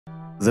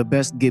The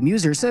best game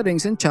user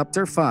settings in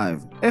Chapter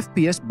 5,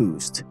 FPS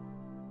Boost.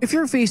 If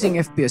you're facing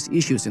FPS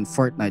issues in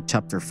Fortnite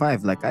Chapter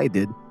 5 like I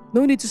did,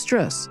 no need to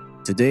stress.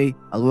 Today,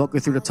 I'll walk you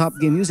through the top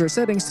game user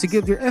settings to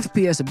give your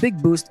FPS a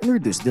big boost and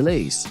reduce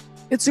delays.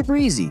 It's super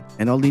easy,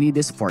 and all you need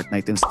is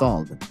Fortnite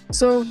installed.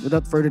 So,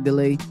 without further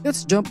delay,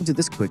 let's jump into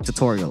this quick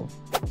tutorial.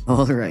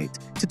 Alright,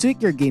 to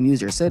tweak your game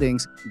user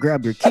settings,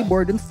 grab your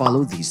keyboard and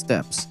follow these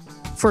steps.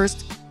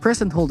 First,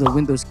 press and hold the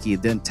Windows key,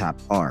 then tap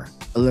R.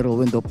 A little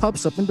window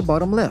pops up in the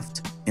bottom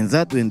left. In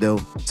that window,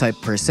 type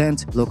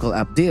 %local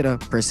app data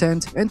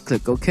 % and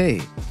click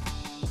OK.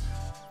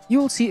 You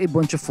will see a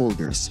bunch of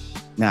folders.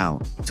 Now,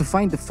 to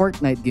find the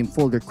Fortnite game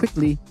folder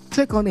quickly,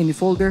 click on any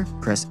folder,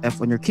 press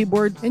F on your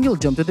keyboard, and you'll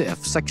jump to the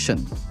F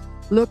section.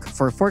 Look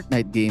for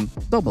Fortnite game,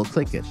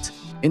 double-click it.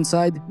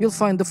 Inside, you'll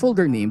find the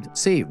folder named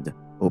Saved.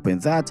 Open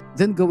that,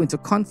 then go into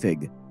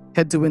Config.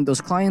 Head to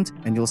Windows Client,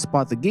 and you'll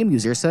spot the game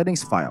user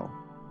settings file.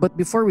 But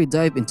before we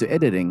dive into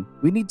editing,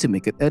 we need to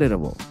make it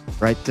editable.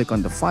 Right-click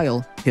on the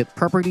file, hit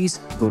Properties,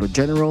 go to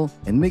General,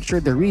 and make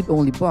sure the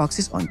Read-Only box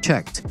is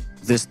unchecked.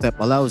 This step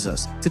allows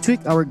us to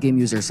tweak our game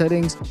user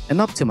settings and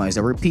optimize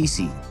our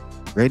PC.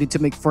 Ready to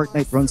make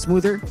Fortnite run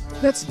smoother?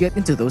 Let's get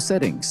into those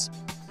settings.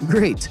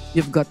 Great!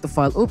 You've got the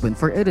file open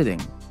for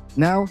editing.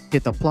 Now,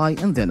 hit Apply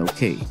and then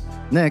OK.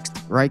 Next,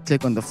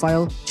 right-click on the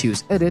file,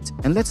 choose Edit,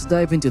 and let's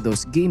dive into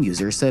those game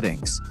user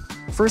settings.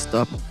 First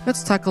up,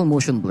 let's tackle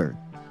motion blur.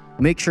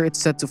 Make sure it's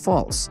set to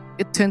false.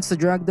 It tends to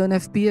drag down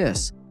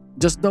FPS.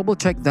 Just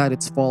double-check that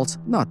it's false,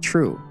 not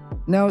true.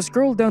 Now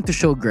scroll down to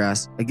show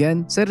grass,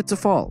 again set it to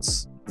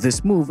false.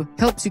 This move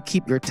helps you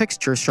keep your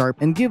texture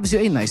sharp and gives you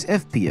a nice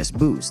FPS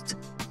boost.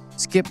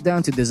 Skip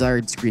down to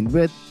desired screen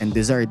width and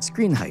desired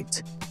screen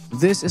height.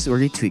 This is where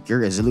you tweak your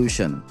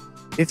resolution.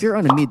 If you're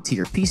on a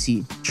mid-tier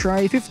PC,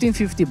 try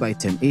 1550 by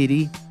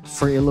 1080.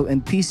 For a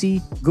low-end PC,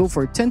 go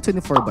for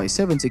 1024 by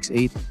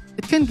 768.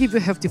 It can give you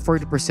a hefty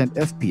 40%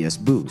 FPS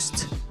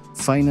boost.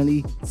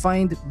 Finally,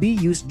 find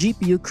Use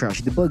GPU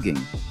Crash Debugging.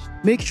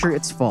 Make sure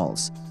it's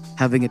false.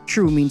 Having it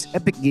true means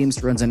Epic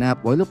Games runs an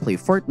app while you play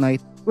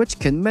Fortnite, which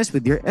can mess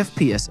with your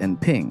FPS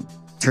and ping.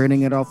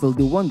 Turning it off will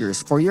do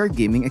wonders for your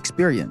gaming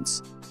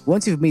experience.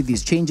 Once you've made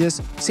these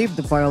changes, save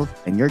the file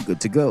and you're good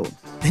to go.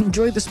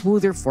 Enjoy the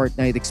smoother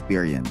Fortnite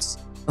experience.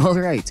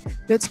 Alright,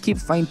 let's keep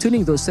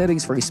fine-tuning those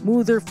settings for a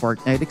smoother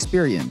Fortnite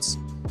experience.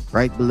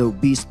 Right below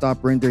B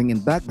Stop Rendering in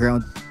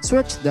Background,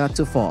 switch that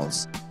to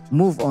false.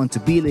 Move on to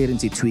B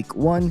Latency Tweak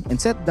 1 and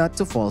set that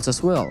to false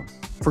as well.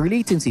 For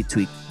Latency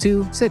Tweak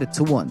 2, set it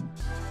to 1.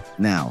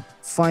 Now,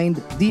 find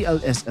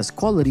DLSS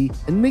Quality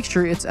and make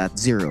sure it's at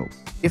 0.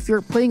 If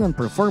you're playing on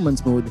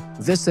Performance mode,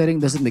 this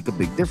setting doesn't make a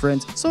big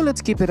difference, so let's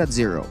keep it at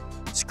 0.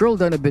 Scroll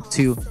down a bit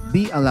to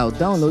Allow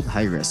Download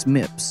High-Res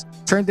MIPS.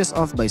 Turn this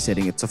off by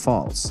setting it to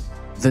false.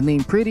 The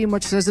name pretty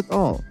much says it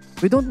all.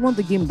 We don't want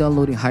the game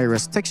downloading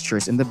high-res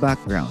textures in the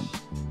background.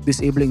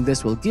 Disabling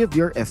this will give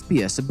your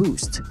FPS a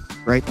boost.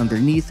 Right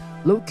underneath,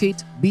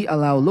 locate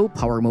Allow Low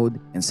Power Mode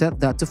and set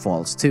that to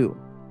false too.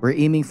 We're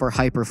aiming for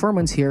high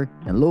performance here,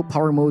 and low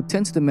power mode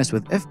tends to mess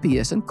with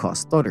FPS and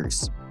cause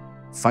stutters.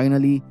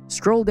 Finally,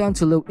 scroll down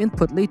to Low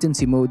Input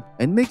Latency mode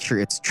and make sure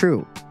it's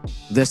true.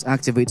 This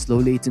activates low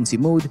latency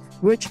mode,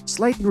 which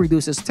slightly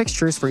reduces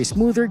textures for a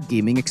smoother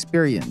gaming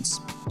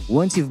experience.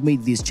 Once you've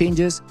made these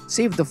changes,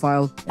 save the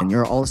file, and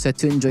you're all set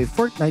to enjoy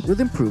Fortnite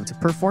with improved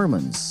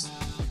performance.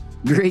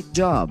 Great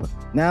job!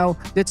 Now,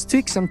 let's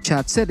tweak some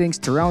chat settings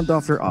to round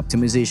off your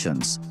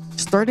optimizations.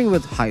 Starting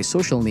with High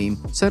Social Name,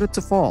 set it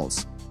to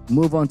false.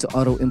 Move on to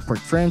Auto Import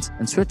Friends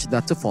and switch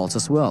that to false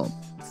as well.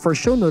 For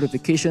show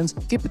notifications,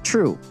 keep it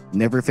true.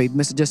 Never fade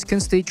messages can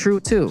stay true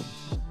too.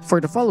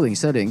 For the following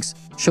settings,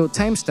 show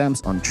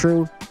timestamps on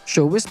true,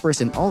 show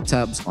whispers in all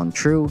tabs on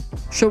true,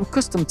 show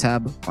custom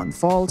tab on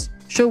false,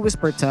 show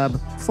whisper tab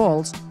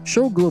false,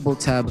 show global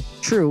tab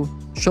true,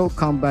 show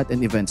combat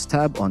and events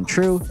tab on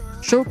true,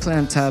 show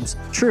clan tabs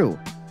true,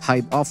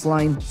 hide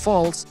offline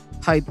false,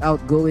 hide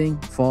outgoing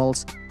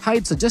false,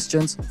 hide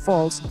suggestions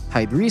false,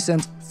 hide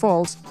recent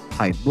false,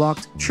 hide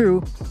blocked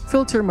true,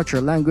 filter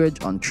mature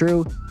language on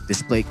true,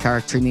 display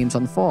character names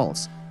on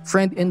false,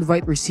 friend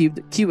invite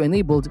received queue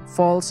enabled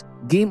false,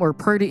 game or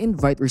party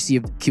invite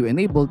received queue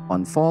enabled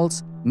on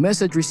false,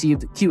 message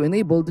received queue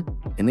enabled,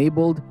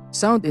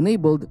 sound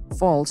enabled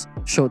false,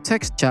 show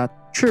text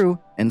chat true,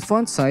 and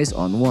font size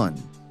on 1.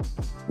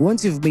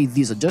 Once you've made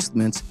these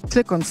adjustments,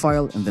 click on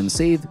File and then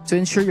Save to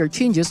ensure your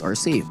changes are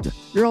saved.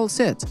 You're all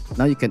set.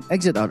 Now you can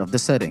exit out of the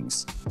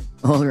settings.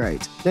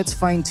 Alright, let's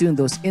fine-tune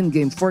those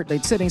in-game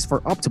Fortnite settings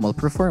for optimal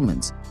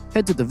performance.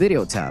 Head to the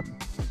Video tab.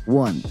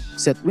 1.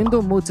 Set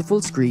window mode to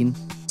full screen.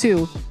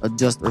 2.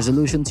 Adjust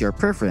resolution to your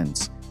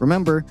preference.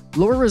 Remember,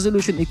 lower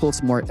resolution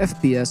equals more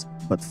FPS,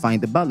 but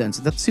find a balance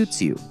that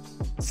suits you.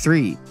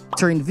 3.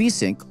 Turn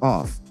VSync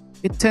off.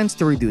 It tends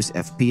to reduce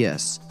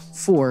FPS.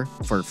 4.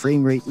 For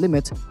frame rate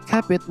limit,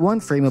 cap it 1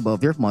 frame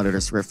above your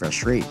monitor's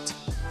refresh rate.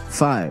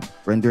 5.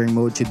 Rendering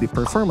mode should be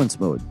performance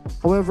mode.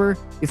 However,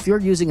 if you're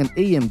using an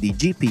AMD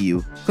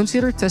GPU,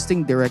 consider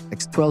testing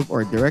DirectX 12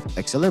 or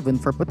DirectX 11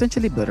 for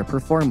potentially better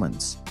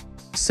performance.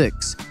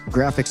 6.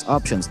 Graphics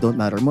options don't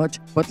matter much,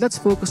 but let's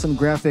focus on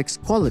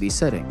graphics quality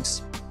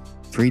settings.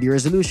 3D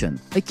resolution,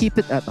 I keep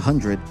it at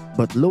 100,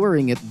 but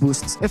lowering it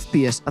boosts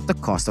FPS at the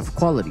cost of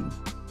quality.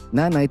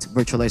 Nanites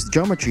virtualized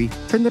geometry,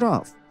 turn it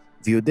off.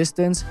 View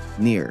distance,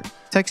 near.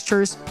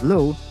 Textures,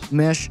 low.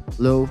 Mesh,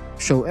 low.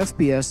 Show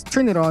FPS,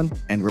 turn it on.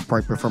 And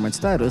report performance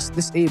status,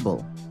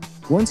 disable.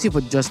 Once you've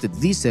adjusted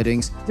these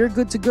settings, you're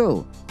good to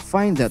go.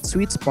 Find that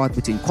sweet spot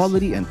between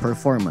quality and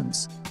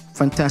performance.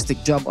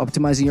 Fantastic job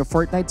optimizing your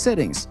Fortnite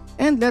settings.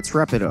 And let's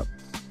wrap it up.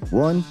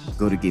 1.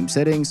 Go to game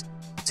settings.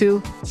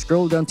 2.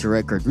 Scroll down to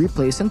record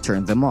replays and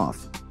turn them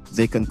off.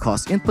 They can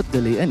cause input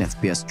delay and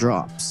FPS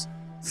drops.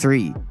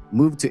 3.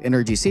 Move to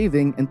energy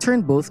saving and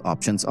turn both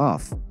options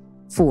off.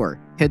 4.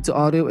 Head to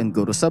audio and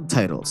go to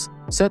subtitles.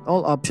 Set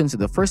all options to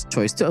the first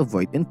choice to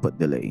avoid input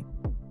delay.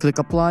 Click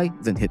apply,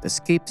 then hit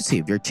escape to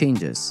save your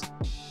changes.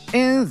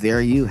 And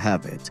there you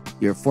have it.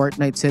 Your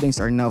Fortnite settings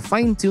are now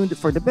fine-tuned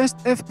for the best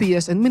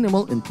FPS and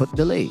minimal input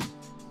delay.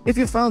 If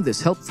you found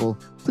this helpful,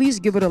 please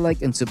give it a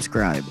like and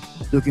subscribe.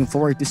 Looking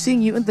forward to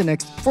seeing you in the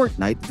next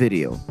Fortnite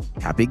video.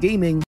 Happy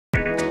gaming!